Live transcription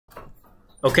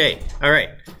Okay, all right.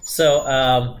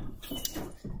 So,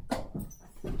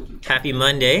 happy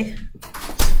Monday,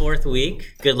 fourth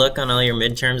week. Good luck on all your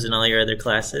midterms and all your other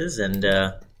classes. And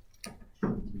I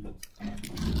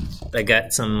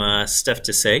got some stuff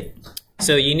to say.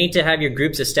 So you need to have your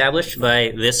groups established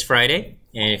by this Friday.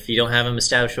 And if you don't have them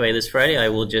established by this Friday, I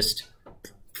will just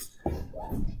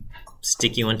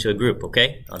stick you into a group,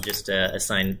 okay? I'll just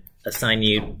assign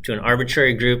you to an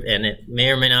arbitrary group, and it may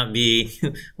or may not be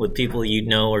with people you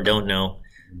know or don't know,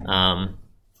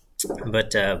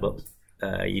 but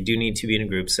you do need to be in a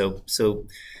group. So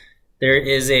there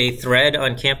is a thread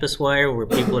on CampusWire where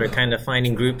people are kind of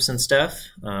finding groups and stuff,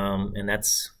 and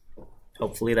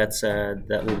hopefully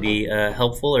that will be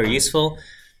helpful or useful.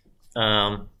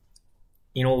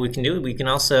 You know what we can do? We can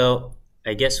also,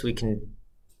 I guess we can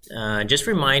just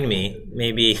remind me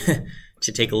maybe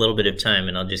to take a little bit of time,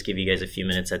 and I'll just give you guys a few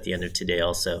minutes at the end of today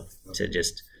also to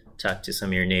just talk to some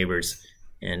of your neighbors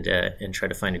and try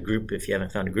to find a group if you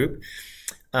haven't found a group.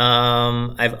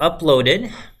 I've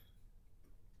uploaded.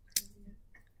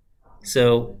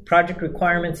 So project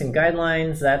requirements and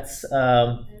guidelines,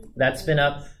 that's been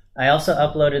up. I also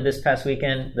uploaded this past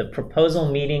weekend the proposal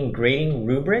meeting grading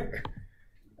rubric.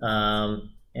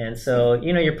 And so,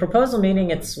 you know, your proposal meeting,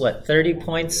 it's what, 30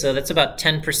 points? So that's about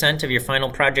 10% of your final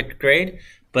project grade,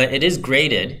 but it is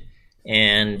graded.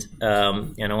 And I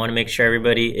want to make sure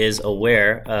everybody is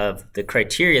aware of the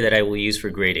criteria that I will use for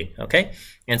grading, okay?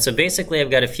 And so basically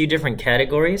I've got a few different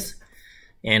categories,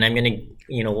 and I'm going to,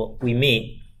 you know, we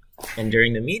meet, and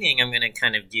during the meeting I'm going to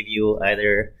kind of give you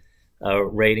either a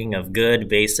rating of good,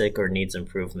 basic, or needs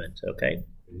improvement, okay?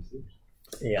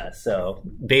 Yeah, so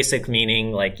basic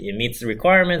meaning like it meets the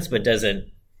requirements but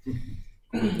doesn't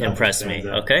impress me,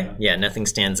 okay? Yeah, nothing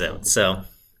stands out. So,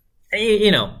 you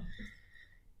know,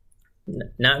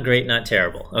 not great, not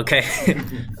terrible, okay?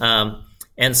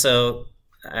 And so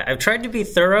I've tried to be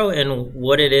thorough in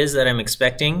what it is that I'm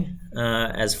expecting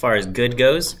as far as good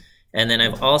goes. And then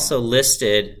I've also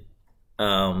listed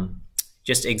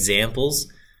just examples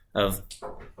of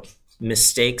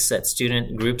mistakes that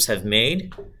student groups have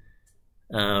made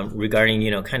regarding, you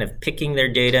know, kind of picking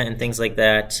their data and things like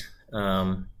that.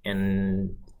 And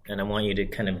I want you to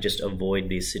kind of just avoid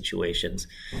these situations.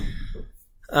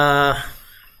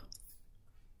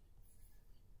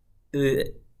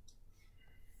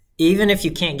 Even if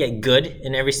you can't get good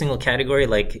in every single category,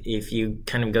 like if you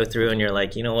kind of go through and you're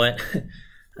like, you know what,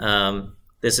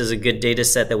 this is a good data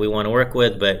set that we want to work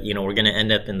with, but, you know, we're going to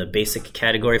end up in the basic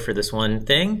category for this one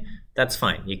thing, that's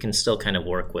fine. You can still kind of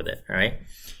work with it, all right?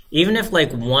 Even if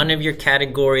like one of your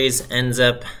categories ends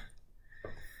up,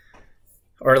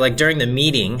 or like during the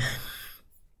meeting,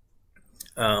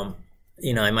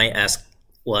 you know, I might ask,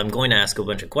 well, I'm going to ask a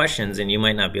bunch of questions and you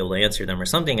might not be able to answer them or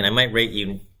something, and I might rate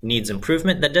you needs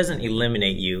improvement. That doesn't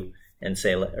eliminate you and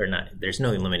say, or not, there's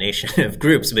no elimination of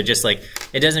groups, but just like,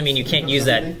 it doesn't mean you can't use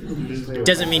that, it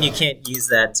doesn't mean you can't use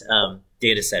that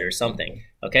data set or something,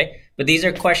 okay? But these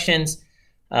are questions.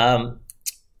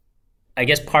 I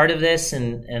guess part of this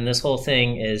and this whole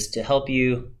thing is to help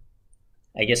you,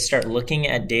 I guess, start looking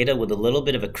at data with a little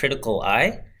bit of a critical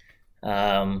eye,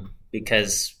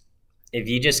 because if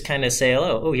you just kind of say,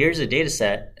 oh, here's a data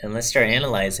set, and let's start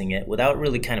analyzing it without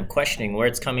really kind of questioning where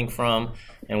it's coming from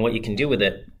and what you can do with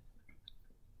it,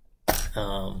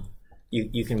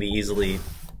 you can be easily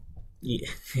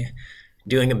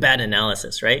doing a bad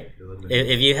analysis, right?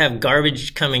 If you have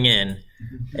garbage coming in,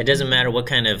 it doesn't matter what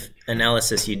kind of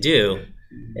analysis you do,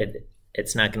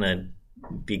 it's not going to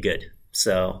be good.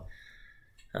 So,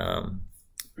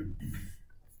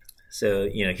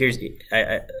 you know, here's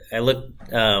I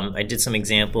looked, I did some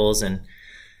examples, and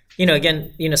you know,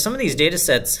 again, you know, some of these data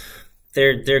sets,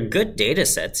 they're good data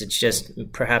sets. It's just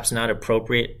perhaps not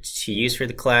appropriate to use for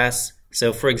the class.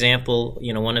 So, for example,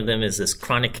 you know, one of them is this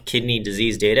chronic kidney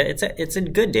disease data. It's a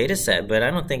good data set, but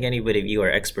I don't think anybody of you are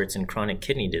experts in chronic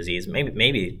kidney disease.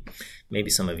 Maybe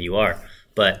some of you are,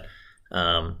 but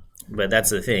that's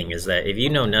the thing, is that if you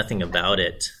know nothing about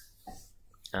it,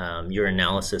 your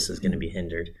analysis is going to be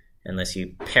hindered unless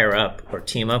you pair up or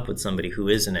team up with somebody who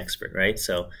is an expert, right?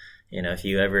 So, you know, if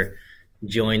you ever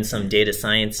join some data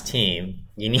science team,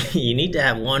 you need to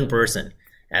have one person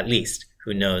at least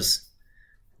who knows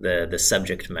the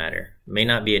subject matter. May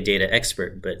not be a data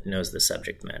expert, but knows the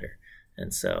subject matter.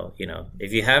 And so, you know,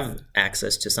 if you have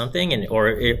access to something, and or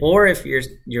if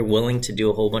you're willing to do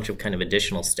a whole bunch of kind of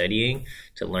additional studying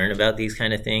to learn about these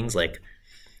kind of things, like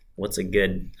what's a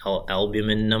good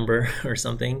albumin number or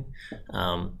something,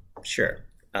 sure,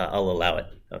 I'll allow it,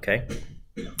 okay?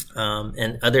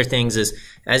 And other things is,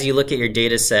 as you look at your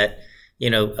data set,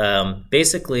 you know,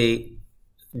 basically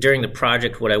during the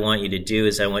project, what I want you to do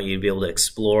is I want you to be able to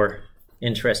explore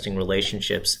interesting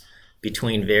relationships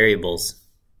between variables,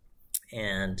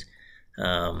 and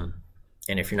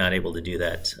if you're not able to do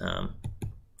that,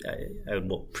 I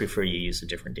would prefer you use a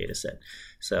different data set.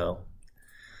 So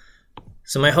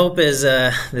my hope is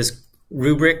this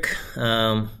rubric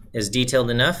is detailed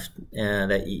enough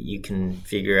that you can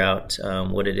figure out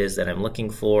what it is that I'm looking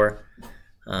for.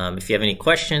 If you have any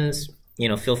questions,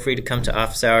 feel free to come to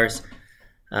office hours.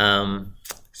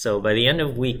 So by the end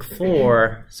of week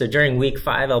 4, so during week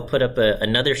 5, I'll put up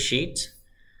another sheet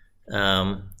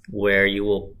where you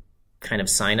will kind of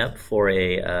sign up for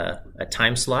a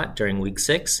time slot during week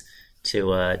 6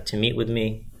 to meet with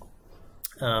me.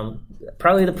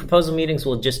 Probably the proposal meetings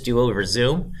we'll just do over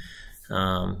Zoom.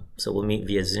 So we'll meet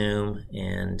via Zoom,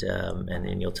 and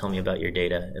then you'll tell me about your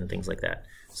data and things like that.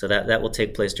 So that will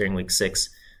take place during week 6.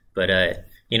 But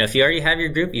if you already have your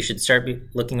group, you should start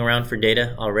looking around for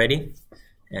data already,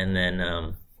 and then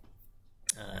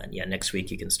next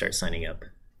week you can start signing up.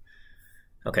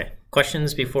 Okay,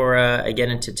 questions before I get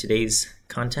into today's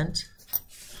content?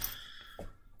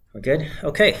 We're good?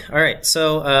 Okay, all right.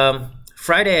 So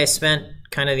Friday I spent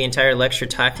kind of the entire lecture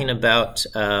talking about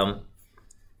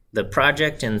the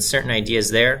project and certain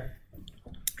ideas there,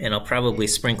 and I'll probably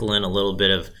sprinkle in a little bit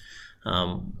of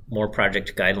more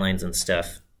project guidelines and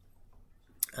stuff.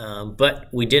 But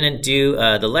we didn't do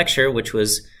the lecture, which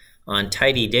was on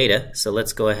tidy data, so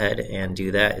let's go ahead and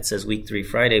do that. It says week 3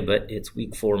 Friday, but it's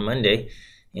week 4 Monday,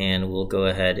 and we'll go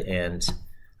ahead and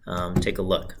take a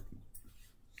look.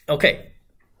 Okay,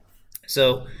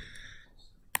 so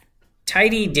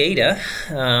tidy data,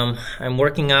 I'm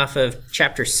working off of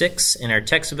chapter 6 in our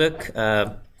textbook.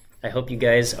 I hope you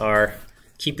guys are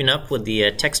keeping up with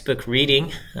the textbook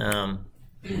reading, and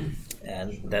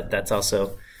that's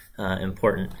also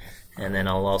important. And then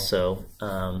I'll also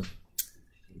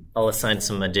I'll assign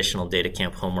some additional data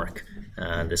camp homework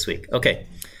this week. Okay.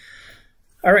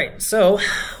 All right. So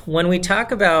when we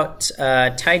talk about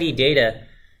tidy data,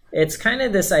 it's kind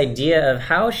of this idea of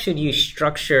how should you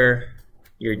structure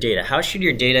your data? How should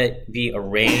your data be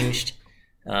arranged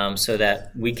so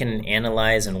that we can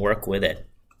analyze and work with it?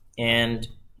 And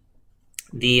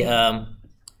the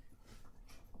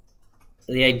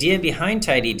idea behind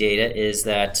tidy data is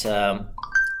that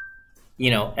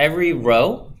every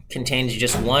row contains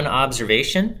just one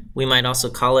observation. We might also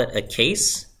call it a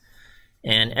case.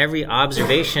 And every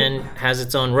observation has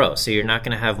its own row. So you're not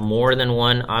going to have more than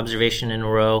one observation in a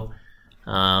row,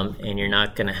 and you're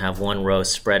not going to have one row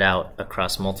spread out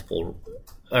across multiple,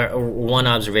 or one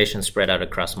observation spread out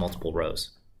across multiple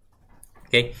rows.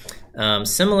 Okay.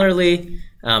 Similarly,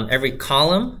 every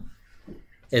column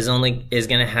is going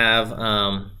to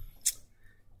have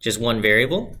just one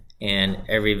variable, and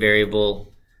every variable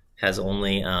has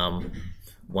only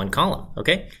one column.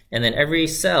 Okay, and then every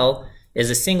cell is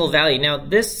a single value. Now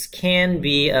this can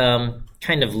be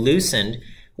kind of loosened,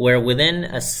 where within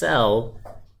a cell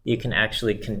you can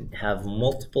actually have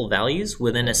multiple values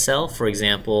within a cell. For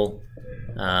example,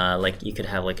 like you could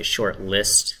have like a short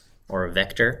list or a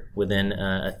vector within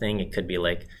a thing. It could be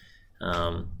like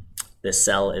this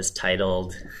cell is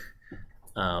titled.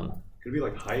 Could it be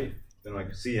like height and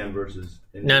like CM versus.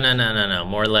 No.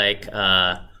 More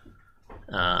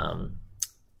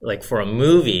like for a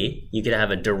movie, you could have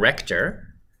a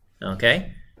director,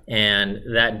 okay? And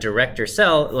that director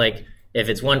cell, like if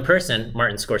it's one person,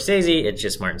 Martin Scorsese, it's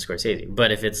just Martin Scorsese.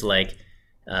 But if it's like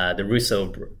the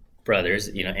Russo brothers,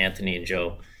 Anthony and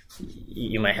Joe,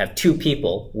 you might have 2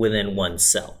 people within one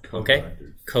cell, okay?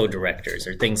 Co-directors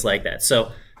or things like that.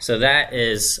 So that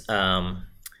is,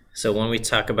 so when we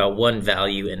talk about one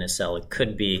value in a cell, it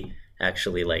could be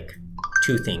actually like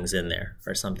 2 things in there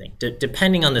or something,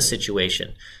 depending on the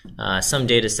situation. Some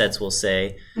data sets will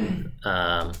say,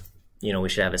 we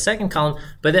should have a second column,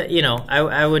 but that,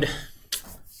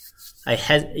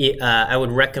 I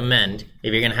would recommend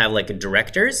if you're going to have like a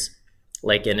directors,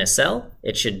 like in a cell,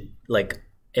 it should like,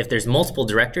 if there's multiple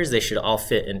directors, they should all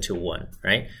fit into one,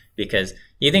 right? Because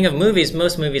you think of movies,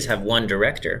 most movies have one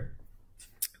director,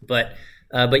 but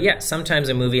yeah, sometimes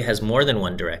a movie has more than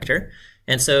one director.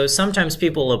 And so sometimes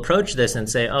people approach this and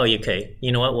say, oh, okay,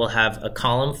 you know what, we'll have a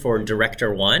column for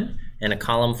director 1 and a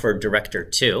column for director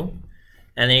 2.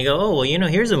 And then you go, oh, well,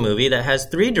 here's a movie that has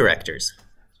 3 directors.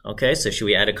 Okay, so should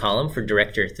we add a column for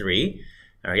director 3?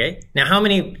 Okay, now how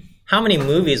many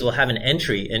movies will have an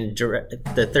entry in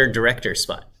the 3rd director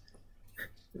spot?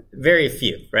 Very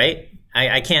few, right?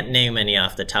 I can't name any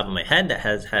off the top of my head that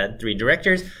has had 3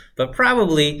 directors, but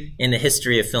probably in the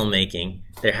history of filmmaking,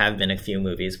 there have been a few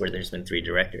movies where there's been 3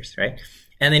 directors, right?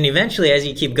 And then eventually, as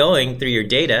you keep going through your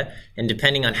data, and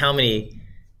depending on how many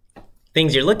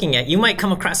things you're looking at, you might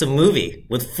come across a movie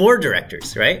with 4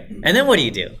 directors, right? And then what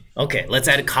do? Okay, let's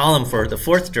add a column for the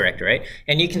 4th director, right?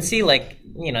 And you can see, like,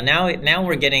 you know, now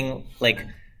we're getting, like,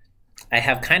 I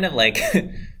have kind of like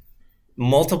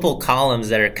multiple columns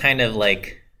that are kind of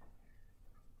like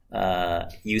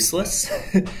useless.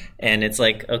 And it's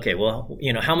like, okay, well,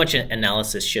 you know, how much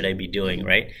analysis should I be doing,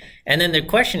 right? And then the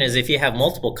question is, if you have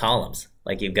multiple columns,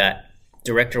 like you've got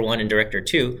director 1 and director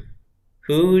 2,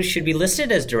 who should be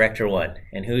listed as director 1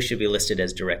 and who should be listed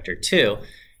as director 2?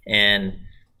 And,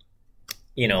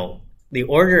 you know, the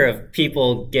order of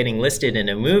people getting listed in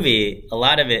a movie, a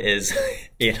lot of it is,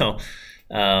 you know,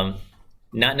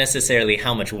 not necessarily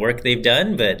how much work they've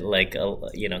done, but like,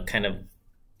 you know, kind of,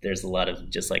 there's a lot of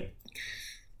just like,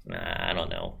 I don't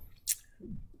know,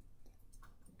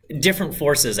 different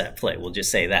forces at play. We'll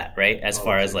just say that, right? As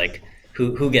far as like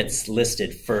who gets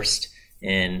listed first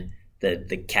in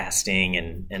the casting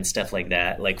and stuff like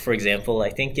that. Like, for example, I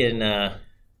think in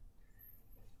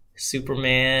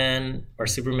Superman or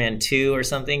Superman 2 or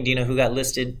something, do you know who got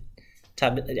listed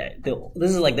top?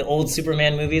 This is like the old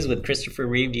Superman movies with Christopher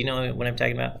Reeve. Do you know what I'm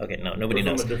talking about? Okay, no, nobody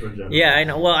knows. Yeah, I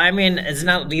know. Well, I mean, it's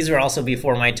not. These are also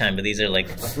before my time, but these are like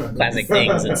classic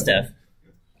things and stuff.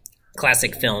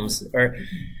 Classic films, or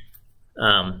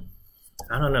I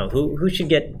don't know who should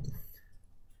get.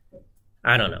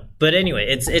 I don't know, but anyway,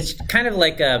 it's kind of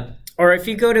like or if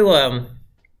you go to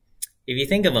if you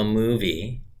think of a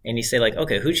movie and you say like,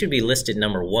 okay, who should be listed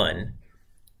number 1?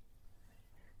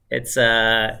 It's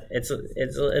a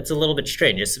little bit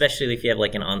strange, especially if you have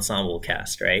like an ensemble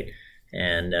cast, right?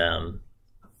 And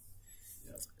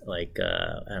like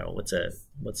I don't know, what's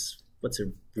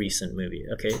a recent movie?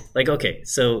 Okay,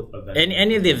 so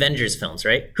any of the Avengers films,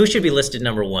 right? Who should be listed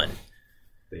number 1?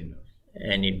 Thanos.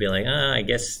 And you'd be like, I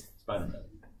guess Spider-Man.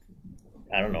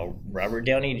 I don't know, Robert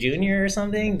Downey Jr. or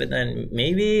something. But then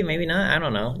maybe not. I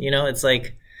don't know. You know, it's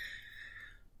like,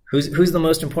 who's the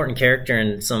most important character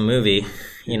in some movie?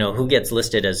 You know, who gets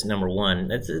listed as number 1?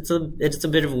 It's a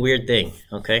bit of a weird thing.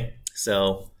 Okay,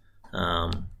 so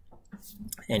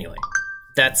anyway,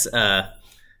 that's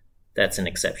an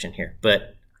exception here.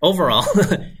 But overall,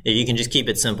 if you can just keep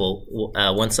it simple,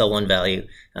 1 cell, 1 value.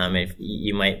 If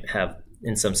you might have,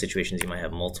 in some situations, you might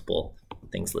have multiple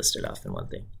things listed off in one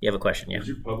thing. You have a question? Yeah. Did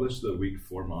you publish the week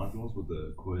 4 modules with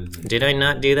the quiz? Did I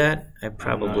not do that? I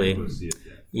probably.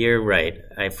 You're right.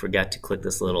 I forgot to click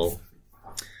this little.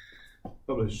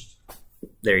 Published.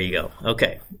 There you go.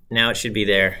 Okay. Now it should be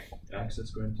there.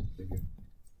 Access granted. Thank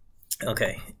you.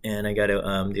 Okay. And I got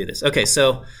to do this. Okay.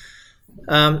 So,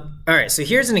 all right. So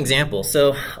here's an example.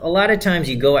 So a lot of times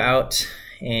you go out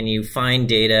and you find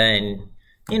data, and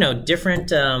you know,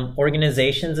 different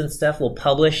organizations and stuff will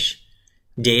publish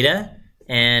data,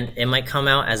 and it might come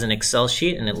out as an Excel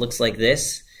sheet, and it looks like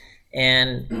this.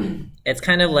 And it's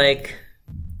kind of like,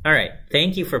 all right,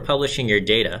 thank you for publishing your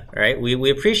data. All right,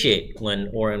 we appreciate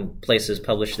when places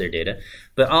publish their data,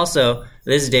 but also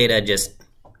this data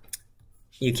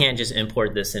you can't just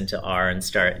import this into R and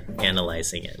start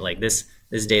analyzing it. Like this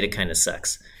data kind of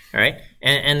sucks. All right,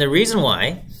 and the reason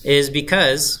why is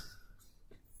because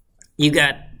you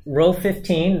got row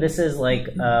 15, this is like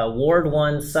Ward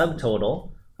 1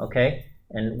 subtotal, okay?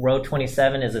 And row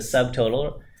 27 is a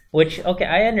subtotal, which, okay,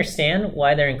 I understand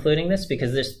why they're including this,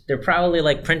 because they're probably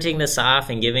like printing this off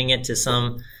and giving it to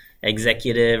some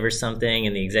executive or something,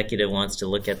 and the executive wants to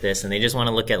look at this, and they just want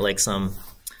to look at like some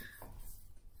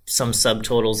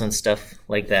subtotals and stuff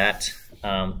like that.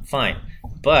 Fine.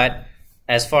 But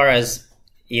as far as,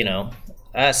 you know,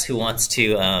 us who wants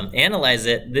to analyze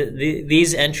it,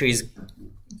 these entries,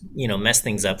 you know, mess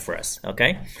things up for us,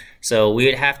 okay? So we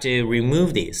would have to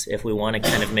remove these if we want to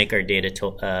kind of make our data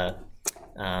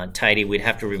tidy. We'd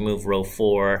have to remove row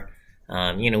 4.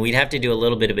 You know, we'd have to do a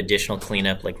little bit of additional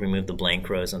cleanup, like remove the blank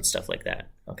rows and stuff like that,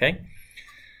 okay?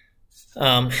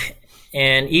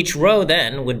 And each row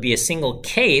then would be a single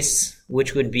case,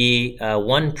 which would be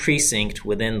 1 precinct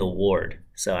within the ward.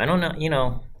 So I don't know, you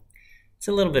know, it's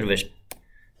a little bit of a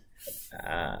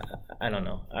I don't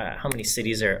know how many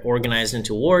cities are organized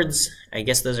into wards. I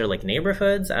guess those are like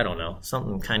neighborhoods. I don't know,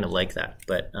 something kind of like that.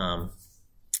 But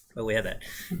we have that.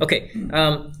 Okay.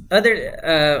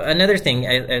 Another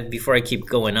thing before I keep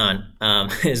going on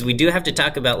is we do have to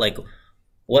talk about like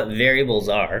what variables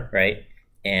are, right?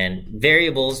 And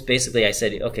variables, basically, I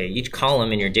said, okay, each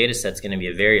column in your data set is going to be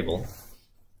a variable.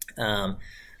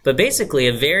 But basically,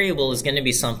 a variable is going to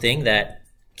be something that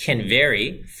can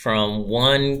vary from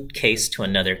one case to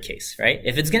another case, right?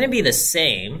 If it's going to be the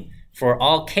same for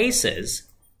all cases,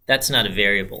 that's not a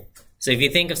variable. So if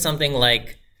you think of something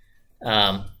like,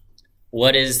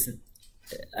 what is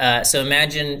So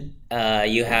imagine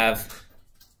you have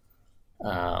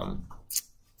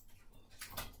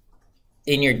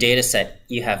in your data set,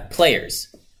 you have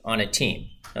players on a team,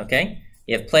 okay?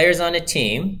 You have players on a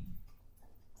team,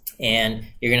 and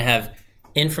you're going to have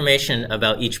information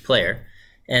about each player.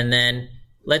 And then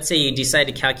let's say you decide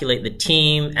to calculate the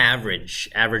team average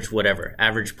whatever,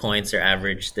 average points or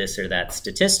average this or that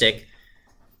statistic.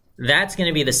 That's going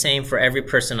to be the same for every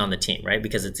person on the team, right?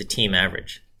 Because it's a team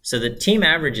average. So the team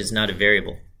average is not a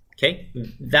variable, okay?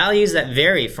 Values that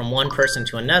vary from one person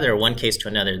to another, one case to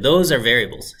another, those are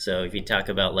variables. So if you talk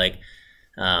about like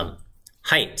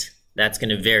height, that's going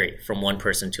to vary from one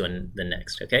person to the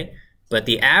next, okay? But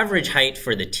the average height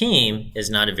for the team is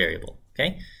not a variable,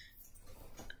 okay?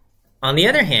 On the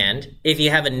other hand, if you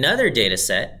have another data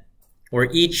set where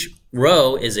each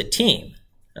row is a team,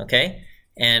 okay?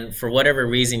 And for whatever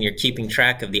reason you're keeping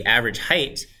track of the average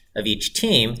height of each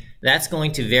team, that's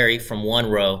going to vary from one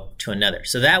row to another.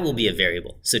 So that will be a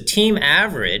variable. So team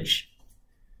average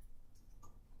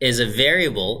is a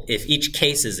variable if each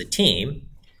case is a team.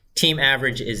 Team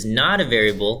average is not a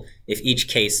variable if each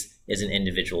case is an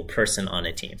individual person on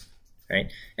a team,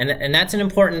 right? And that's an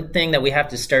important thing that we have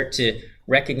to start to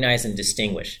recognize and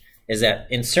distinguish, is that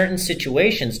in certain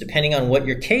situations, depending on what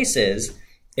your case is,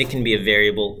 it can be a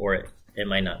variable or it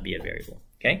might not be a variable,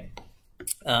 okay?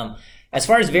 As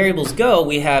far as variables go,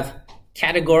 we have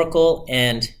categorical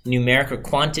and numeric or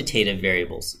quantitative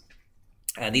variables.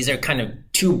 These are kind of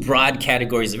two broad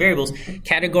categories of variables.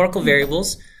 Categorical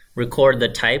variables record the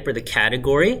type or the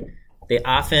category. They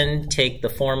often take the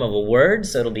form of a word,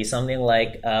 so it'll be something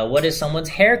like, what is someone's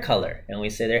hair color? And we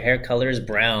say their hair color is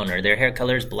brown, or their hair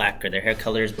color is black, or their hair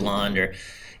color is blonde, or,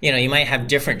 you know, you might have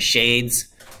different shades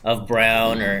of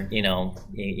brown, or, you know,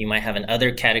 you might have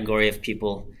another category of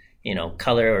people, you know,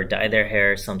 color or dye their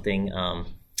hair, something,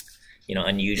 you know,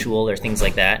 unusual or things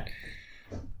like that.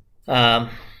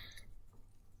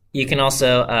 You can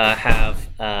also have,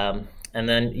 and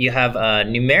then you have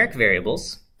numeric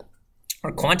variables,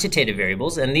 or quantitative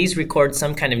variables, and these record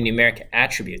some kind of numeric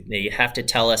attribute. You have to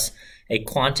tell us a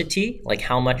quantity, like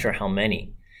how much or how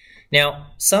many. Now,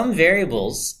 some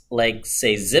variables, like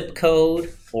say zip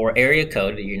code or area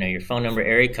code, you know, your phone number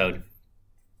area code,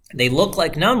 they look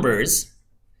like numbers,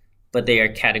 but they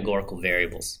are categorical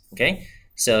variables, okay?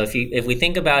 So if we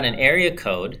think about an area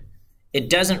code, it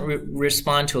doesn't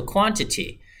respond to a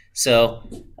quantity. So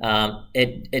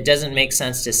it doesn't make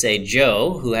sense to say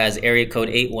Joe, who has area code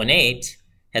 818,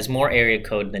 has more area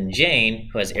code than Jane,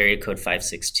 who has area code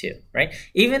 562, right?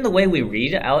 Even the way we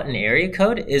read out an area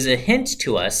code is a hint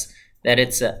to us that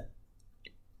it's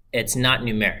not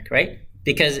numeric, right?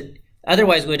 Because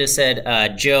otherwise we would have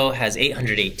said Joe has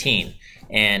 818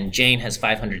 and Jane has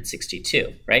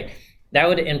 562, right? That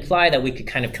would imply that we could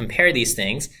kind of compare these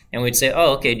things, and we'd say,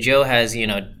 oh, okay, Joe has, you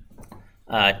know,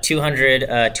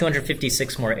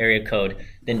 256 more area code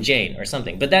than Jane or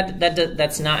something. But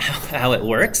that's not how it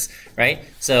works, right?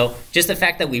 So just the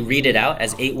fact that we read it out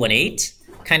as 818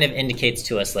 kind of indicates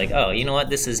to us like, oh, you know what,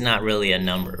 this is not really a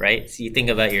number, right? So you think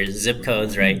about your zip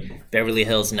codes, right? Beverly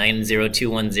Hills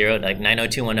 90210, like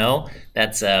 90210.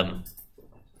 That's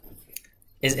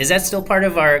is that still part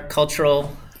of our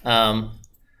cultural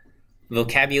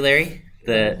vocabulary?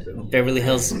 The Beverly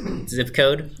Hills zip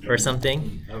code or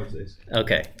something? I would say so.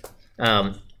 Okay.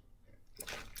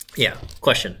 Yeah,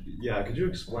 question. Yeah, could you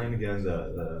explain again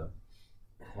the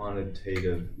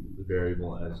quantitative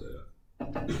variable as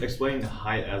explain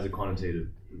height as a quantitative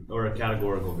or a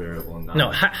categorical variable? And not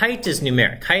No, height is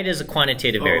numeric. Height is a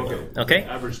quantitative variable. Okay?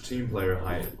 Average team player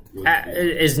height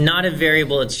is not a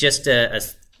variable. It's just a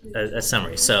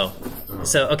summary. So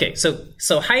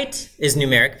height is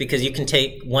numeric because you can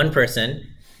take one person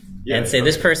and say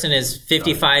this person is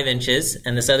 55 inches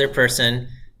and this other person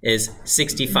is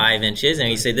 65 inches, and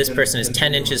you say this person is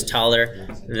 10 inches taller.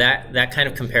 That kind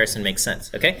of comparison makes sense.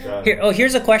 Okay.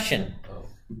 Here's a question.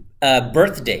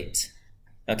 Birth date.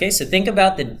 Okay. So think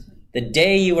about the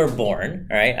day you were born.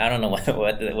 All right. I don't know what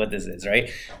this is.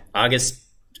 Right. August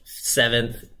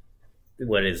 7th.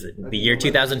 What is it? The year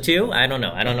 2002? I don't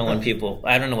know. I don't know when people.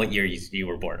 I don't know what year you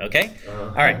were born. Okay.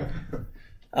 All right.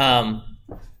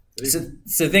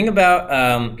 So think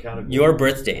about your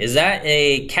birthday. Is that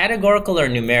a categorical or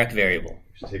numeric variable?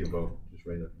 You should take a vote. Just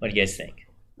write it. What do you guys think?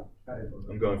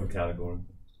 I'm going for categorical.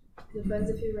 Depends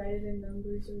if you write it in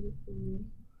numbers or with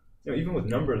you know, even with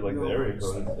numbers like the area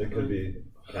code, it could be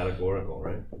categorical,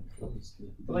 right?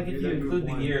 But like if you include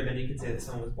the year, then you could say that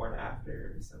someone was born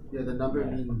after someone. Yeah, the number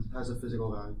has a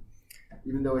physical value,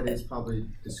 even though it is probably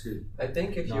discrete. I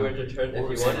think if you were to turn,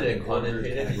 if you wanted it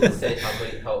quantitative, you would say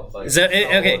how.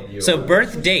 So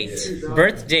birth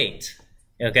date.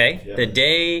 okay? Yeah. The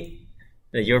day,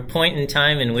 your point in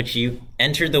time in which you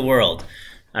entered the world,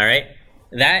 all right?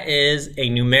 That is a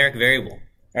numeric variable,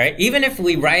 all right? Even if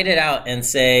we write it out and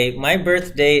say, my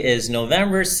birthday is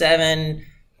November 7,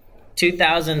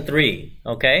 2003,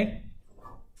 okay?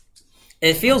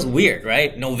 It feels weird,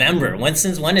 right? November,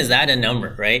 since when is that a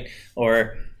number, right?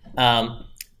 Or,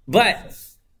 but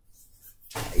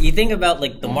you think about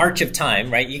like the march of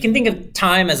time, right? You can think of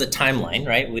time as a timeline,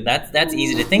 right? That's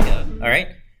easy to think of, all right?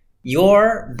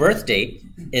 Your birth date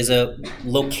is a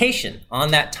location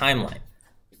on that timeline,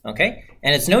 okay?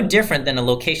 And it's no different than a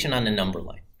location on a number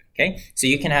line, okay? So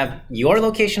you can have your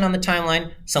location on the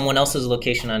timeline, someone else's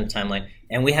location on the timeline,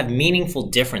 and we have meaningful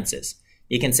differences.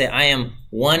 You can say, I am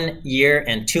 1 year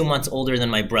and 2 months older than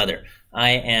my brother. I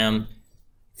am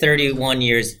 31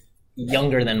 years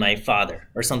younger than my father,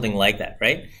 or something like that,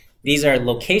 right? These are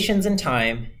locations in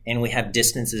time, and we have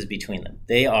distances between them.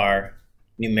 They are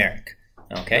numeric,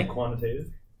 okay?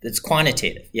 Quantitative? It's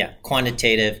quantitative, yeah,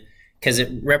 quantitative, because it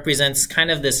represents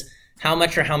kind of this, how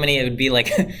much or how many it would be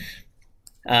like.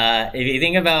 If you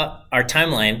think about our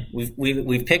timeline,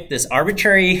 we've picked this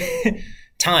arbitrary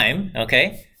time,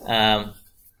 okay?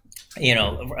 You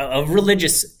know, of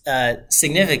religious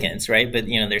significance, right? But,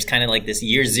 you know, there's kind of like this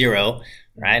year zero,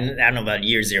 right? I don't know about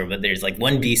year zero, but there's like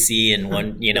 1 BC and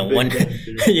one, you know, one,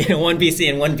 you know, 1 BC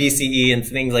and 1 BCE and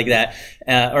things like that.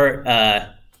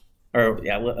 Or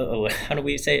yeah, how do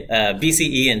we say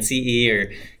BCE and CE,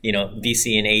 or, you know,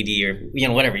 BC and AD, or, you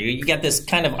know, whatever. You get this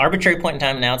kind of arbitrary point in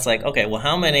time. Now it's like, okay, well,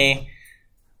 how many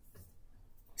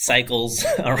cycles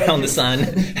around the sun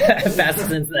have passed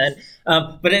since then?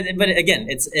 But again,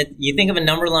 you think of a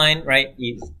number line, right?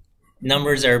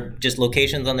 Numbers are just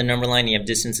locations on the number line. You have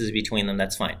distances between them.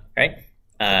 That's fine, right?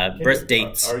 Birth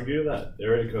dates. Argue that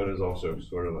area code is also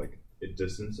sort of like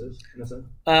distances in a sense.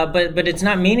 But it's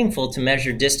not meaningful to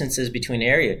measure distances between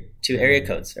two area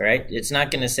codes. All right, it's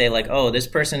not going to say like, oh, this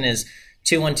person is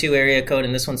 212 area code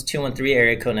and this one's 213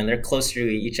 area code, and they're closer to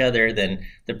each other than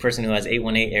the person who has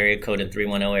 818 area code and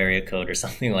 310 area code, or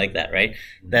something like that, right?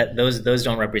 That those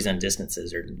don't represent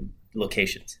distances or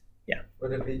locations. Yeah.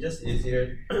 Would it be just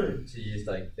easier to use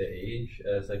like the age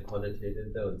as like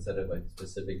quantitative though, instead of like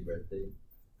specific birthday?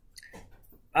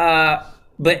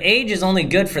 But age is only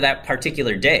good for that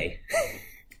particular day.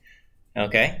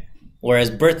 Okay? Whereas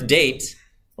birth date,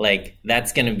 like,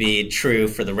 that's going to be true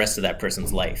for the rest of that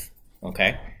person's life.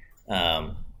 Okay?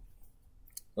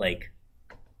 Like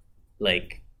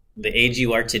the age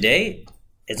you are today,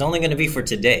 it's only going to be for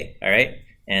today, all right?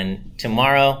 And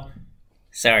tomorrow,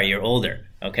 sorry, you're older,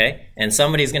 okay? And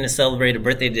somebody's going to celebrate a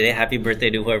birthday today. Happy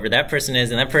birthday to whoever that person is.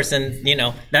 And that person, you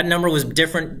know, that number was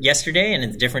different yesterday and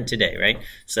it's different today, right?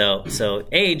 So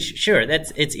age, sure,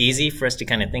 it's easy for us to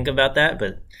kind of think about that,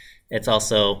 but it's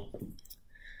also,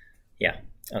 yeah,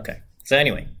 okay. So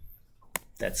anyway,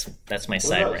 that's my side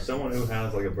What about rant. someone who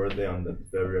has like a birthday on the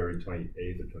February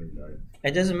 28th or 29th?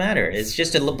 It doesn't matter. It's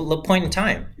just a point in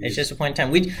time. It's just a point in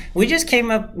time. We just came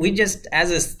up,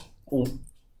 as a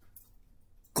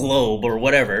globe or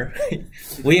whatever,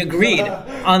 we agreed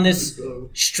on this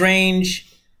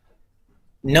strange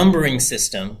numbering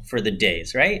system for the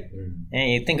days, right? And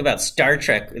you think about Star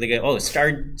Trek, they go, oh,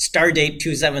 star date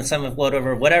 277,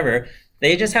 whatever.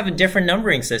 They just have a different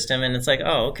numbering system, and it's like,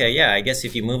 oh, okay, yeah, I guess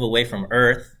if you move away from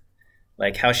Earth,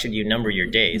 like, how should you number your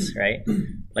days, right?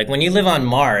 Like, when you live on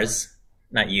Mars,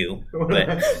 not you,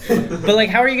 but like,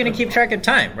 how are you going to keep track of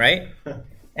time, right?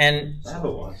 And I have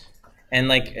it once. And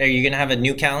like, are you gonna have a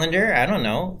new calendar? I don't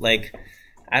know. Like,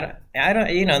 I don't.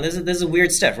 You know, this is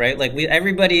weird stuff, right? Like,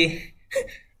 everybody,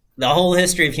 the whole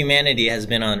history of humanity has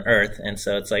been on Earth, and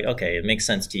so it's like, okay, it makes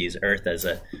sense to use Earth as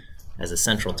a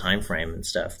central time frame and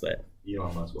stuff. But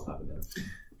Elon Musk will have it now.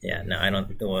 yeah, no, I don't.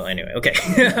 Well, anyway, okay.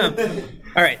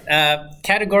 All right,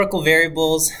 categorical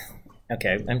variables.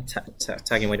 Okay, I'm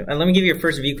talking. Let me give you your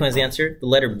first view quiz answer. The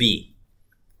letter B.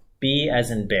 B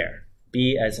as in bear.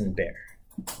 B as in bear.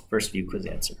 First view quiz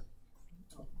answer.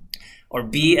 Or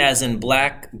B as in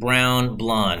black, brown,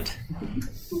 blonde.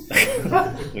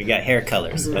 We got hair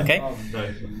colors, okay? All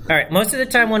right, most of the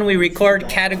time when we record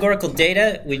categorical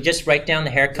data, we just write down the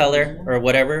hair color or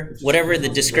whatever the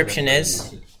description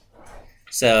is.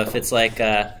 So if it's like,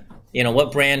 you know,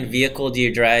 what brand vehicle do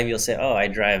you drive? You'll say, oh, I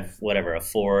drive whatever, a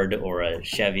Ford or a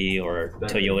Chevy or a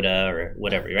Toyota or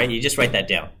whatever, right? You just write that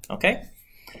down, okay?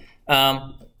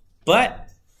 But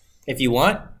if you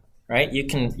want, right, you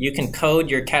can code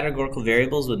your categorical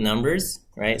variables with numbers,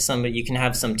 right? You can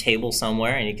have some table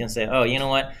somewhere, and you can say, oh, you know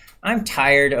what? I'm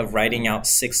tired of writing out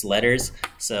 6 letters,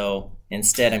 so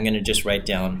instead I'm going to just write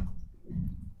down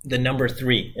the number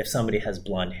 3 if somebody has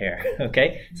blonde hair.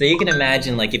 Okay, so you can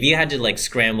imagine, like, if you had to like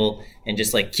scramble and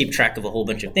just like keep track of a whole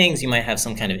bunch of things, you might have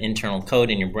some kind of internal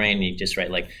code in your brain, and you just write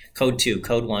like code 2,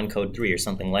 code 1, code 3, or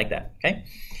something like that. Okay,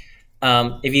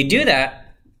 if you do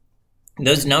that,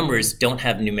 those numbers don't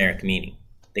have numeric meaning.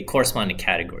 They correspond to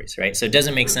categories, right? So it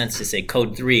doesn't make sense to say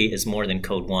code 3 is more than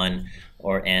code 1,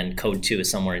 and code 2 is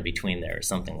somewhere in between there, or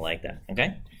something like that.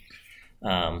 Okay,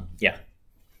 yeah.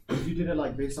 If you did it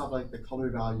like based off like the color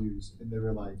values, and they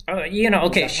were like,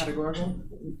 Okay. is that categorical?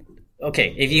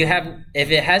 Okay, if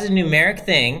it has a numeric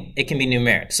thing, it can be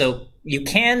numeric. So you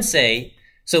can say,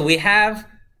 so we have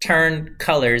turned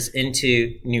colors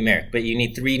into numeric, but you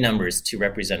need 3 numbers to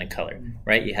represent a color,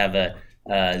 right? You have a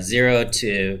 0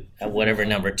 to whatever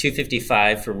number,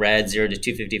 255 for red, 0 to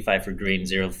 255 for green,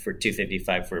 0 for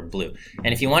 255 for blue.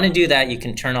 And if you want to do that, you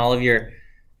can turn all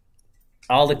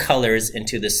the colors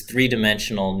into this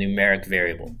 3-dimensional numeric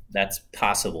variable. That's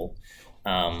possible.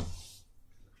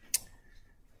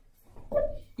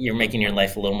 You're making your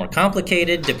life a little more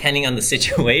complicated depending on the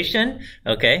situation,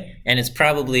 okay? And it's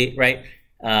probably, right?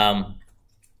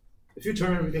 If you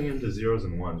turn everything into zeros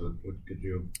and ones, what could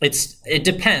you? It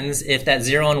depends if that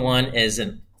 0 and 1 is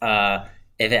if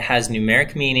it has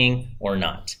numeric meaning or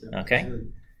not, okay?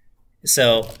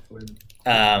 So,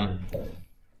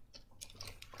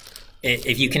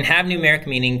 if you can have numeric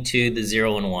meaning to the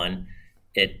 0 and 1,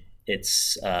 it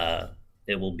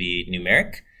will be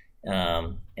numeric,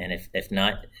 and if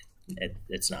not,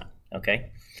 it's not.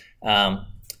 Okay,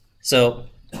 so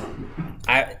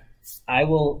I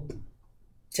will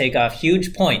take off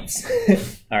huge points.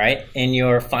 All right, in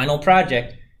your final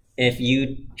project, if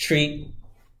you treat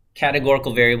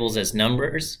categorical variables as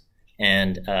numbers,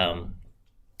 and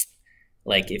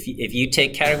like if you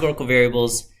take categorical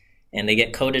variables and they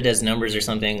get coded as numbers or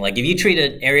something, like if you treat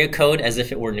an area code as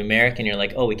if it were numeric, and you're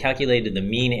like, oh, we calculated the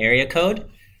mean area code,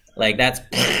 like that's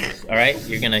all right.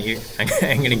 I'm gonna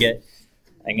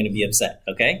be upset.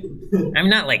 Okay, I'm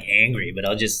not like angry, but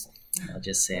I'll just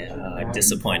say I'm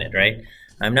disappointed. Right?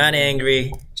 I'm not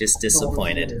angry, just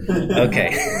disappointed. Okay,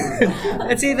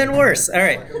 that's even worse. All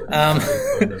right.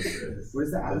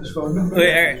 Where's the average phone number?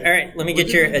 All right. Let me get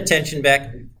your attention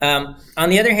back. On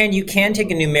the other hand, you can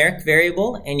take a numeric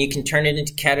variable and you can turn it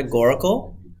into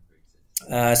categorical.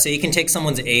 So you can take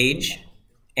someone's age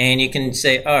and you can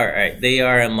say, all right, they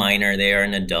are a minor, they are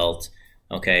an adult.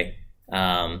 Okay.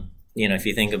 If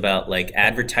you think about like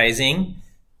advertising,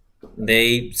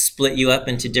 they split you up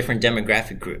into different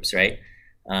demographic groups, right?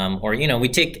 Or we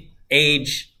take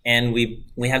age and we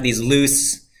have these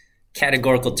loose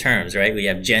categorical terms, right? We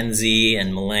have Gen Z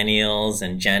and millennials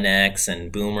and Gen X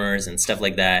and boomers and stuff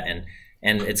like that, and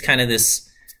it's kind of this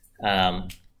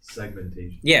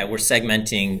segmentation. Yeah, we're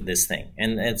segmenting this thing,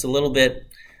 and it's a little bit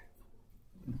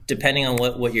depending on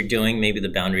what you're doing. Maybe the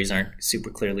boundaries aren't super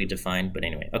clearly defined, but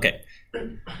anyway, okay.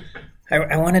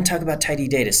 I want to talk about tidy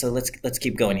data, so let's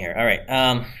keep going here. All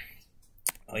right.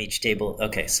 Each table.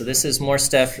 Okay, so this is more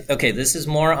stuff. Okay, this is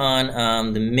more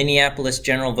on the Minneapolis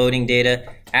general voting data.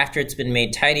 After it's been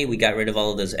made tidy, we got rid of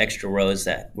all of those extra rows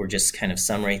that were just kind of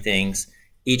summary things.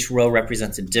 Each row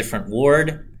represents a different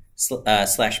ward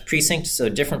 / precinct, so a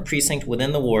different precinct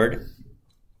within the ward.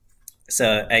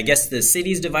 So I guess the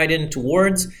city's divided into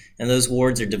wards, and those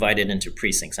wards are divided into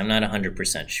precincts. I'm not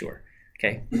 100% sure.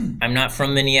 Okay, I'm not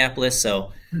from Minneapolis,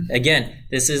 so again,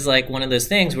 this is like one of those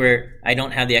things where I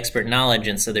don't have the expert knowledge,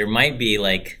 and so there might be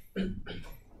like,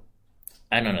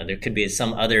 I don't know, there could be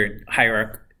some other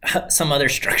some other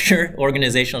structure,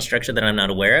 organizational structure that I'm not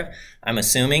aware of. I'm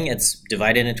assuming it's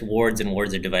divided into wards, and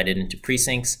wards are divided into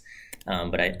precincts,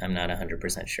 but I'm not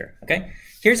 100% sure. Okay,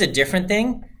 here's a different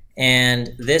thing,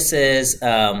 and this is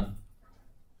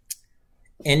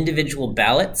individual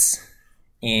ballots,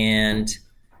 and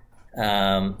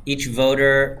each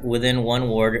voter within one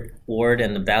ward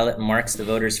and the ballot marks the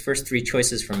voter's first 3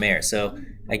 choices for mayor. So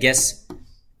I guess,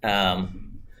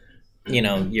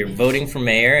 you're voting for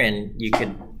mayor and you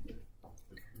could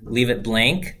leave it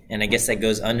blank, and I guess that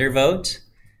goes under vote.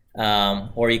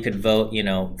 Or you could vote,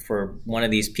 for one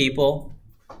of these people,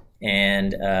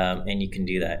 and you can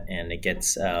do that. And it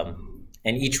gets, and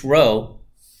each row,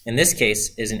 in this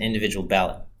case, is an individual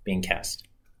ballot being cast.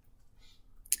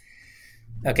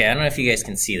 Okay, I don't know if you guys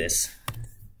can see this.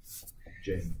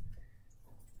 Jane.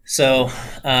 So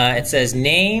it says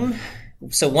name.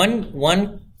 So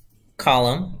one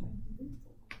column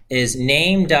is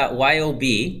name.yob,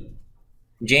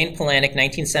 Jane Polanic,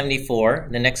 1974.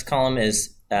 The next column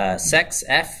is sex,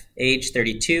 F, age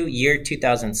 32, year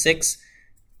 2006.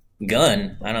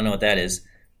 Gun, I don't know what that is.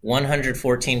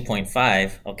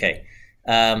 114.5. Okay.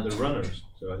 The runners.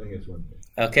 So I think it's one thing.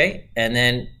 Okay, and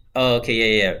then for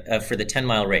the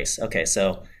 10-mile race. Okay,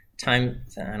 so time,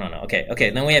 I don't know.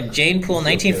 Okay, then we have Jane Poole,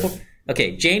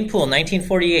 Jane Poole,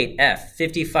 1948, F,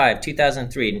 55,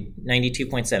 2003,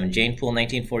 92.7. Jane Poole,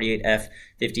 1948, F,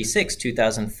 56,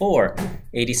 2004,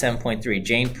 87.3.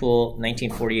 Jane Poole,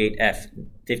 1948, F,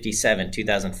 57,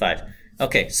 2005.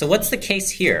 Okay, so what's the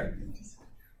case here?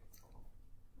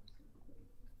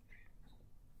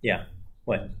 Yeah,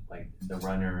 what? Like the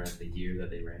runner, the year that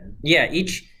they ran. Yeah,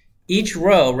 each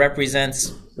row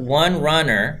represents one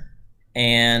runner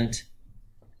and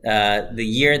the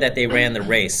year that they ran the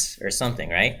race or something,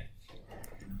 right?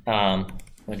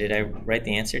 Did I write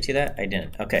the answer to that? I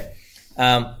didn't. Okay. It's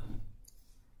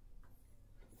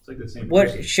like the same. What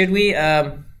person. should we?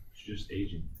 It's just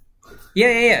aging.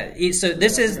 Yeah. So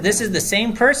this is the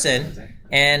same person,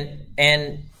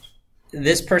 and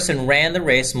this person ran the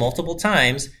race multiple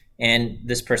times, and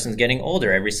this person's getting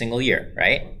older every single year,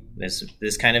 right?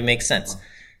 This kind of makes sense.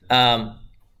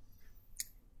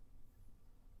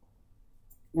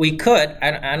 We could,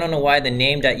 I don't know why the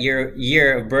name that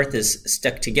year of birth is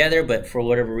stuck together, but for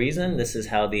whatever reason, this is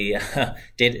how the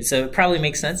data, so it probably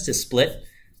makes sense to split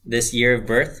this year of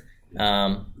birth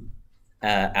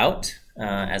out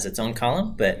as its own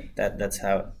column, but that's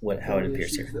how it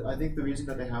appears here. I think the reason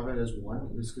that they have it as one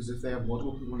is because if they have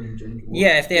multiple people named Jane Poole,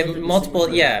 yeah, if they have multiple,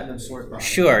 and then sort by.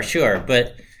 Sure,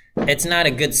 but it's not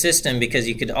a good system because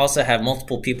you could also have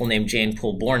multiple people named Jane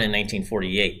Poole born in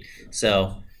 1948.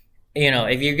 So,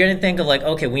 if you're going to think of like,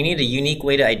 okay, we need a unique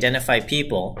way to identify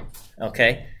people,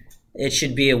 okay, it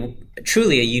should be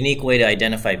truly a unique way to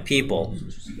identify people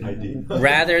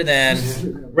rather than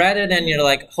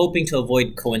like hoping to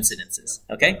avoid coincidences,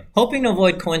 okay? Hoping to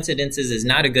avoid coincidences is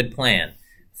not a good plan,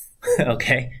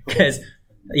 okay? Because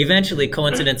eventually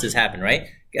coincidences happen, right?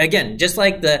 Again, just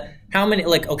like I'm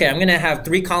going to have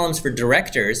 3 columns for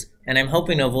directors, and I'm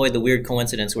hoping to avoid the weird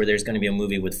coincidence where there's going to be a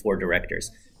movie with 4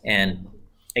 directors. And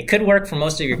it could work for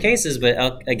most of your cases,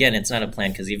 but again, it's not a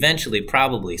plan because eventually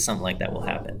probably something like that will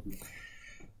happen.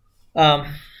 All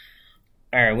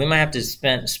right, we might have to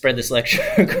spread this lecture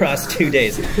across 2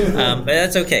 days, but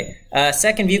that's okay.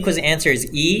 Second view quiz answer is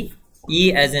E.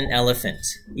 E as in elephant.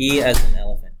 E as in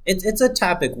elephant. It's a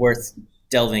topic worth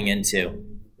delving into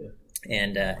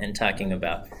and talking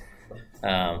about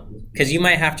because you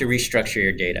might have to restructure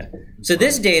your data. So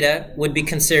this data would be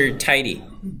considered tidy.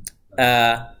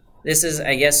 This is,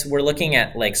 I guess, we're looking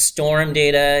at like storm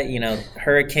data,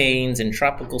 hurricanes and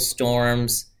tropical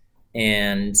storms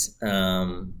and,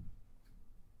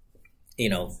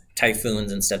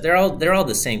 typhoons and stuff. They're all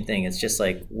the same thing. It's just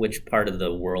like which part of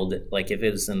the world, like if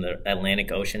it's in the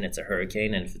Atlantic Ocean, it's a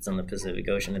hurricane. And if it's in the Pacific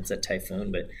Ocean, it's a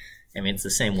typhoon. But I mean, it's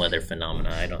the same weather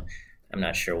phenomena. I'm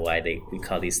not sure why we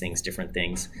call these things different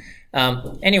things.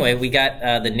 Anyway, we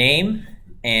got the name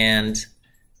and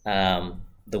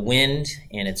the wind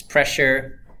and its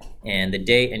pressure and the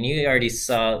date, and you already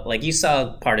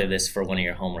saw part of this for one of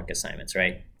your homework assignments,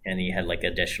 right? And you had like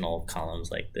additional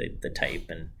columns like the type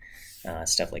and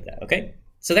stuff like that. Okay,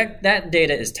 so that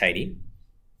data is tidy.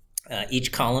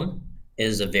 Each column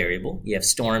is a variable. You have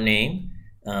storm name,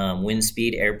 wind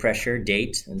speed, air pressure,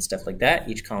 date, and stuff like that.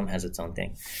 Each column has its own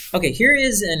thing. Okay, here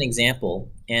is an example,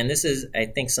 and this is, I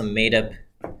think, some made-up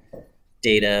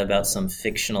data about some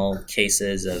fictional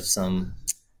cases of some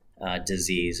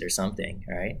disease or something,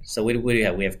 all right? So what do we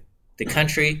have? We have the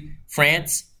country,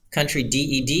 France, country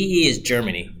DE. DE is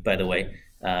Germany, by the way,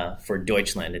 for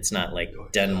Deutschland. It's not like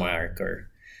Denmark or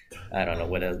I don't know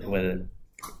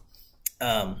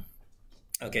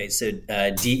okay, so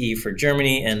DE for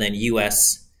Germany, and then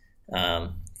US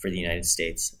for the United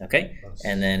States, okay?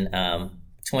 And then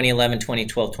 2011,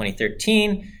 2012,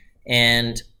 2013,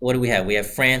 and what do we have? We have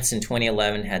France in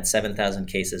 2011 had 7,000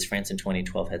 cases. France in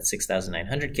 2012 had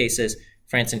 6,900 cases.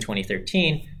 France in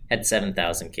 2013 had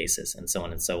 7,000 cases, and so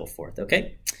on and so forth,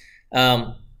 okay?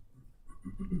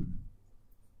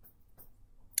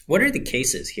 What are the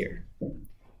cases here?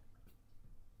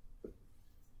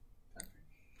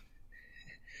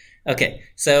 Okay,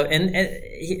 so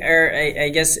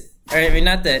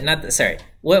sorry.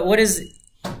 What is?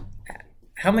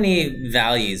 How many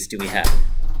values do we have?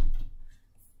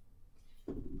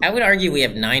 I would argue we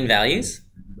have 9 values,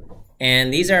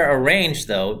 and these are arranged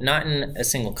though not in a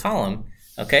single column.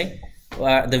 Okay,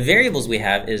 the variables we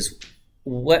have is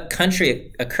what country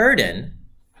it occurred in.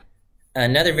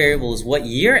 Another variable is what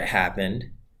year it happened,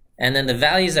 and then the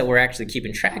values that we're actually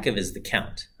keeping track of is the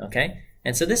count. Okay,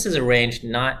 and so this is arranged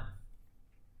not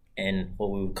in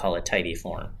what we would call a tidy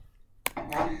form.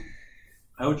 How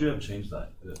would you have changed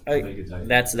that to make it tidy?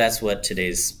 That's what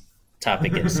today's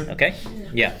topic is. Okay,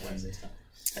 yeah.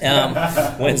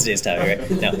 Wednesday's topic,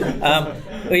 right? No.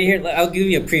 But here, I'll give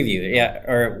you a preview. Yeah,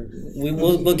 or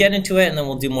we'll get into it, and then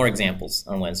we'll do more examples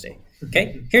on Wednesday.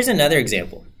 Okay. Here's another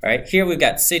example. All right. Here we've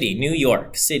got city, New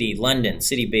York, city, London,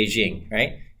 city, Beijing.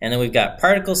 Right. And then we've got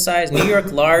particle size. New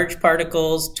York, large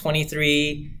particles,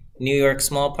 23. New York,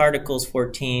 small particles,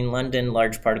 14. London,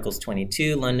 large particles,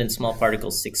 22. London, small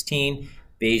particles, 16.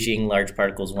 Beijing, large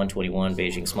particles, 121.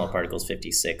 Beijing, small particles,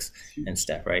 56, and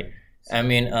stuff. Right. I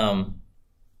mean,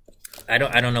 I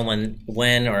don't know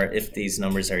when or if these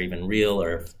numbers are even real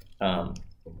or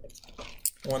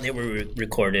when they were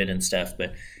recorded and stuff,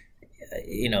 but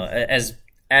you know, as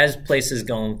places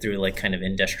going through like kind of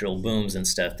industrial booms and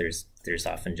stuff, there's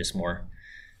often just more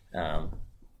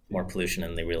pollution,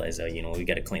 and they realize, oh, you know, we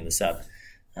got to clean this up.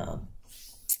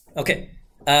 Okay,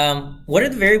 what are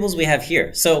the variables we have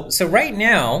here? So right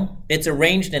now it's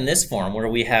arranged in this form where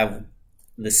we have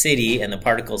the city and the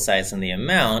particle size and the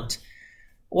amount.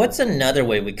 What's another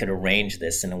way we could arrange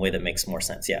this in a way that makes more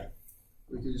sense? Yeah.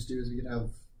 What we could just do is we could have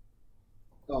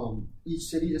each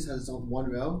city just has its own one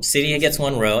row. City gets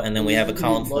one row, and then we have a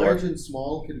column for large and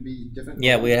small. Could be different.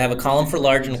 Yeah, we would have a column for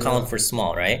large and a column for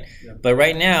small, right? Yeah. But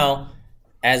right now,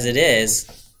 as it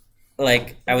is,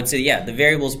 like I would say, yeah, the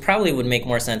variables probably would make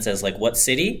more sense as like what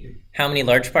city, how many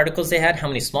large particles they had, how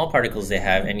many small particles they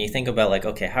have, and you think about like,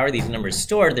 okay, how are these numbers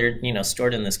stored? They're, you know,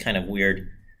 stored in this kind of weird.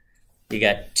 You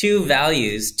got two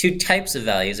values, two types of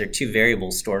values, or two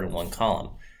variables stored in one column.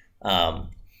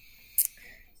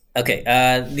 Okay,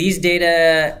 these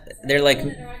data, they're like...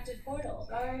 Interactive portal.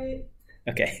 Alright.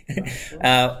 Okay.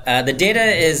 The data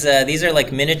is, these are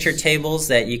like miniature tables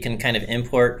that you can kind of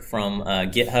import from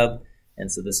GitHub.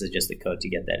 And so this is just the code to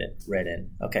get that read in.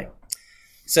 Okay.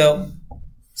 So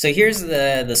here's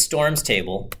the storms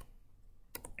table.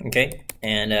 Okay.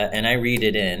 And I read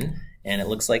it in, and it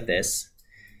looks like this.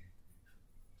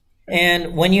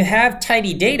 And when you have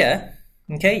tidy data,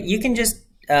 okay, you can just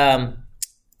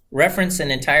reference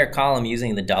an entire column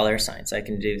using the $sign. So I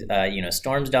can do, you know,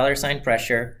 storms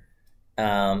 $pressure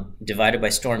divided by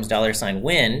storms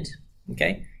 $wind,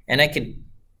 okay? And I could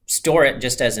store it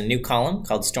just as a new column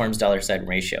called storms $sign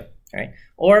ratio, right?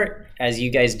 Or as you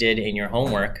guys did in your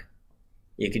homework,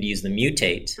 you could use the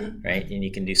mutate, right? And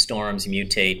you can do storms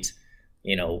mutate,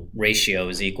 you know, ratio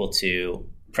is equal to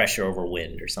pressure over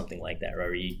wind or something like that,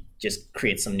 or you just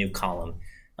create some new column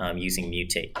using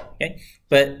mutate, okay?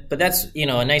 But that's, you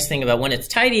know, a nice thing about when it's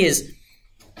tidy is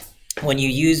when you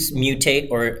use mutate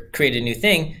or create a new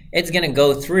thing, it's going to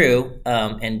go through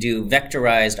and do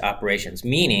vectorized operations,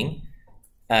 meaning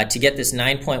to get this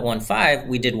 9.15,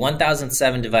 we did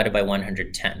 1007 divided by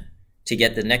 110. To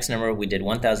get the next number, we did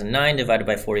 1009 divided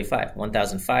by 45,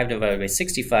 1005 divided by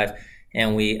 65,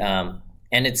 and we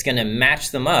and it's going to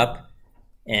match them up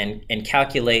and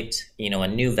calculate, you know, a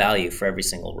new value for every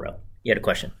single row. You had a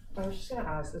question? I was just going to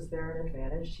ask, is there an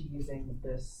advantage to using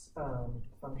this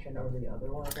function over the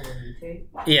other one, over mutate?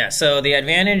 Yeah, so the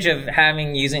advantage of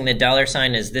using the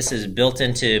 $sign is this is built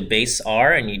into base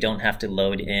R, and you don't have to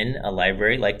load in a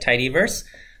library like tidyverse.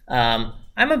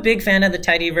 I'm a big fan of the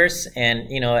tidyverse, and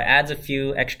you know, it adds a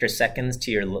few extra seconds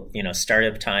to your, you know,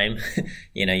 startup time.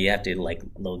 You know, you have to like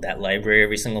load that library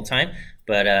every single time,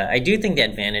 but I do think the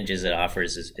advantages it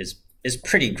offers is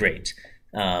pretty great.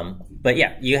 But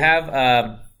yeah, you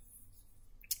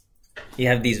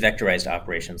have these vectorized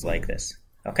operations like this.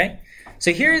 Okay,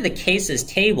 so here are the cases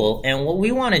table, and what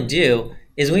we want to do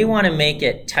is we want to make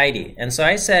it tidy. And so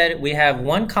I said we have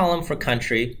one column for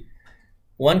country,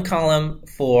 one column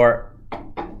for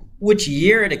which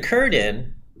year it occurred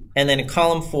in, and then a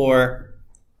column for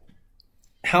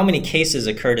how many cases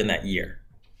occurred in that year.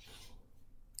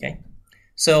 Okay,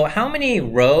 so how many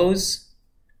rows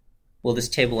will this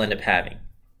table end up having?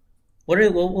 What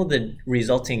will the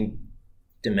resulting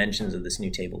dimensions of this new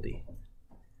table be?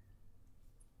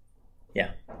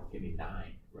 Yeah. Give me 9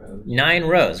 rows. 9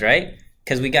 rows, right?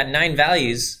 Because we got 9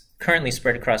 values currently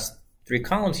spread across 3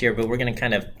 columns here, but we're going to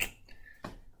kind of,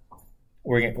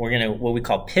 we're going to what we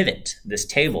call pivot this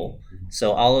table.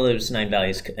 So all of those 9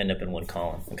 values could end up in one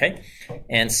column, okay?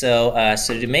 And so,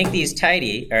 so to make these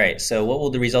tidy, all right, so what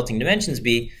will the resulting dimensions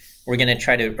be? We're going to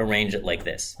try to arrange it like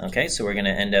this, okay? So we're going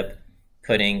to end up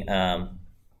putting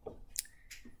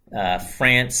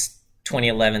France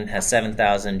 2011 has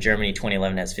 7,000, Germany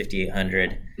 2011 has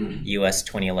 5,800, US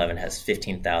 2011 has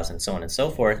 15,000, so on and so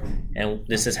forth. And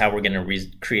this is how we're going to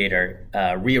create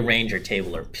our, rearrange our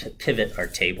table or pivot our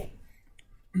table.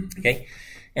 Okay?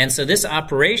 And so this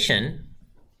operation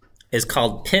is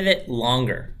called pivot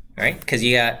longer, right? Because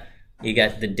you got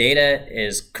the data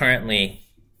is currently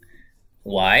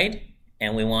wide,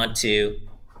 and we want to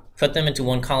put them into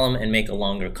one column, and make a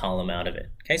longer column out of it.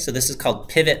 Okay, so this is called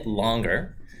pivot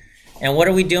longer. And what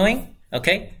are we doing?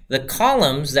 Okay, the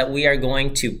columns that we are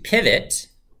going to pivot,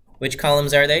 which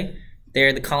columns are they?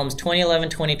 They're the columns 2011,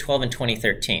 2012, and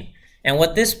 2013. And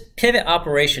what this pivot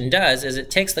operation does is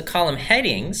it takes the column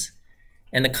headings,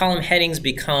 and the column headings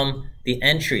become the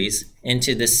entries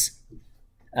into this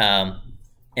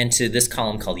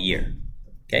column called year.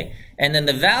 Okay, and then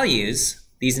the values,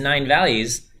 these 9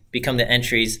 values, become the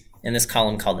entries in this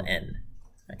column called N.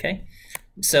 Okay,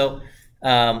 so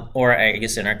or I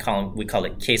guess in our column we call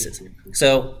it cases.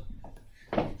 So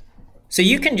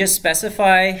you can just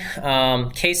specify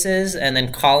cases and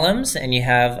then columns, and you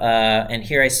have and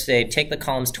here I say take the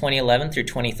columns 2011 through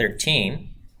 2013,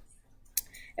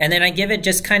 and then I give it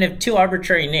just kind of 2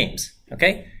 arbitrary names.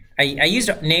 Okay, I used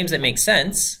names that make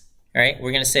sense. All right,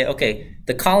 we're going to say, okay,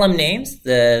 the column names,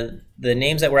 the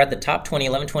names that were at the top,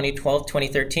 2011, 2012,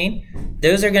 2013,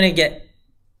 those are going to get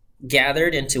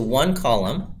gathered into one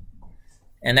column,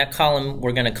 and that column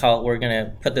we're going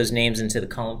to put those names into the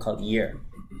column called year.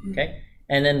 Okay,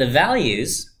 and then the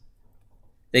values,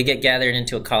 they get gathered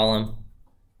into a column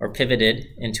or pivoted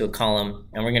into a column,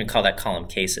 and we're going to call that column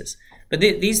cases. But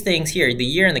these things here, the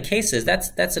year and the cases,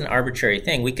 that's an arbitrary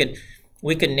thing. We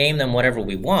could name them whatever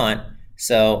we want.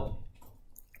 So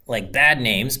like bad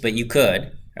names, but you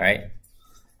could, all right?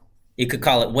 You could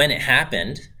call it when it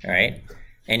happened, all right?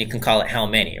 And you can call it how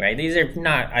many, right? These are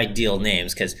not ideal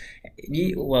names because,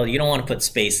 you don't want to put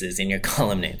spaces in your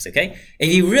column names, okay?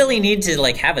 If you really need to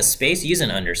like have a space, use an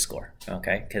underscore,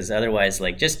 okay? Because otherwise,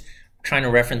 like just trying to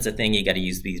reference a thing, you got to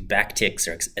use these backticks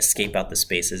or escape out the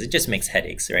spaces. It just makes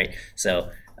headaches, right? So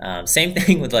same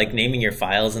thing with like naming your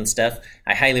files and stuff.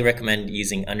 I highly recommend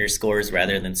using underscores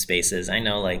rather than spaces. I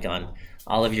know like on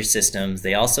all of your systems,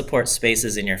 they all support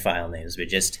spaces in your file names, but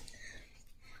just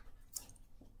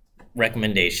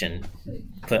recommendation,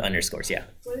 put underscores, yeah.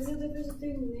 What is the difference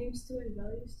between names to and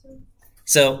values to?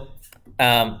 So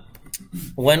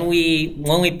when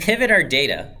we pivot our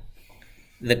data,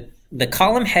 the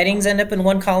column headings end up in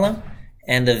one column,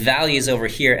 and the values over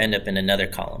here end up in another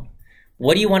column.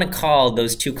 What do you want to call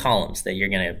those 2 columns that you're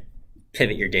going to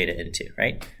pivot your data into,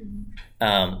 right?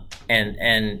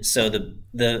 And so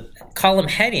the column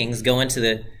headings go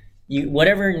into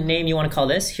whatever name you want to call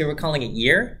this. Here we're calling it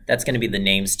year. That's going to be the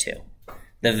names too.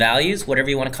 The values, whatever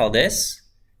you want to call this,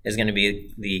 is going to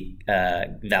be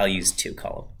the values 2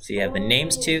 column. So you have the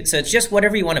names 2. So it's just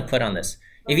whatever you want to put on this.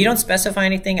 If you don't specify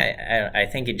anything, I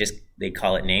think they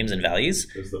call it names and values.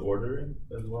 Is the ordering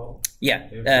as well? Yeah,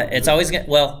 it's always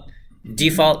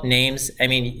default names. I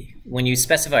mean, when you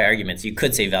specify arguments, you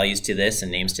could say values to this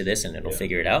and names to this, and it'll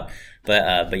figure it out.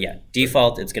 But yeah,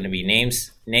 default it's going to be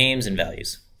names and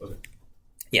values. Okay.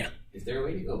 Yeah. Is there a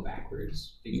way to go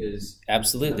backwards? Because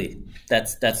absolutely,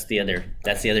 that's the other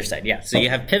side. Yeah. So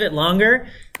you have pivot longer,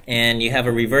 and you have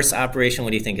a reverse operation. What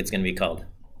do you think it's going to be called?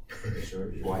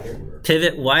 wider.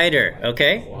 Pivot wider.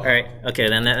 Okay. Wow. All right. Okay.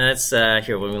 Then that's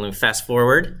here. We're going to fast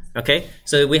forward. Okay.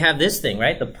 So we have this thing,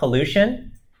 right? The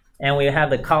pollution, and we have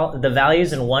the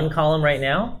values in one column right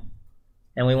now,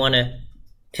 and we want to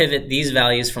pivot these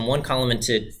values from one column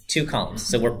into 2 columns.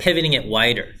 So we're pivoting it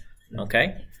wider.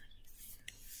 Okay.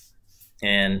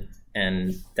 And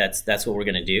that's what we're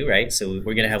going to do, right? So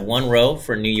we're going to have 1 row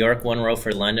for New York, 1 row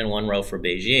for London, 1 row for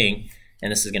Beijing,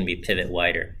 and this is going to be pivot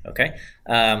wider, okay?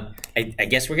 I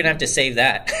guess we're going to have to save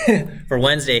that for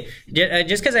Wednesday,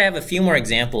 just because I have a few more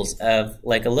examples of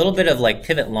like a little bit of like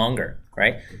pivot longer,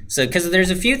 right? So because there's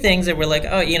a few things that we're like,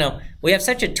 oh, we have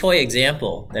such a toy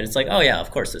example that it's like, oh yeah, of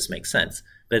course this makes sense.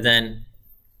 But then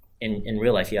in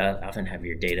real life, you often have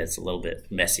your data, it's a little bit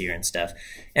messier and stuff.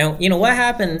 And what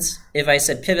happens if I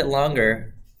said pivot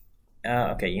longer?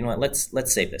 Okay, you know what?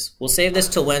 Let's save this. We'll save this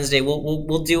till Wednesday.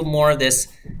 We'll do more of this.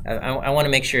 I want to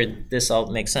make sure this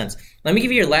all makes sense. Let me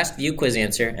give you your last view quiz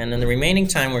answer, and then the remaining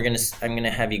time I'm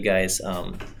gonna have you guys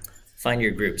find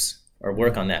your groups or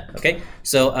work on that. Okay.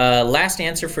 So last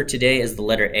answer for today is the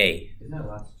letter A. Isn't that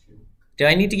last 2? Do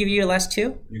I need to give you your last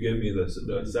 2? You gave me the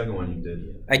second one. You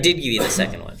did. I did give you the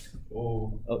second one.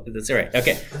 Oh, that's all right.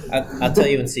 Okay, I'll tell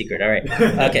you in secret. All right.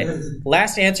 Okay.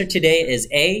 Last answer today is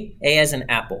A. A as in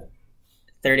apple.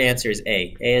 Third answer is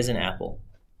A. A as in apple.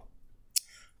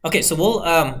 Okay, so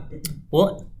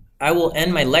I will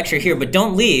end my lecture here, but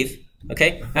don't leave.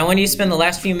 Okay, I want you to spend the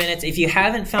last few minutes. If you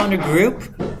haven't found a group,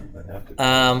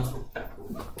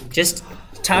 just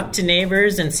talk to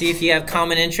neighbors and see if you have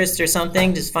common interests or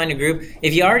something. Just find a group.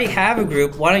 If you already have a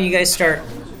group, why don't you guys start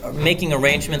making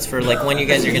arrangements for like when you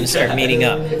guys are going to start meeting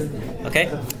up? Okay.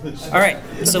 All right.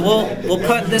 So we'll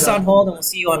put this on hold and we'll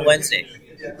see you on Wednesday.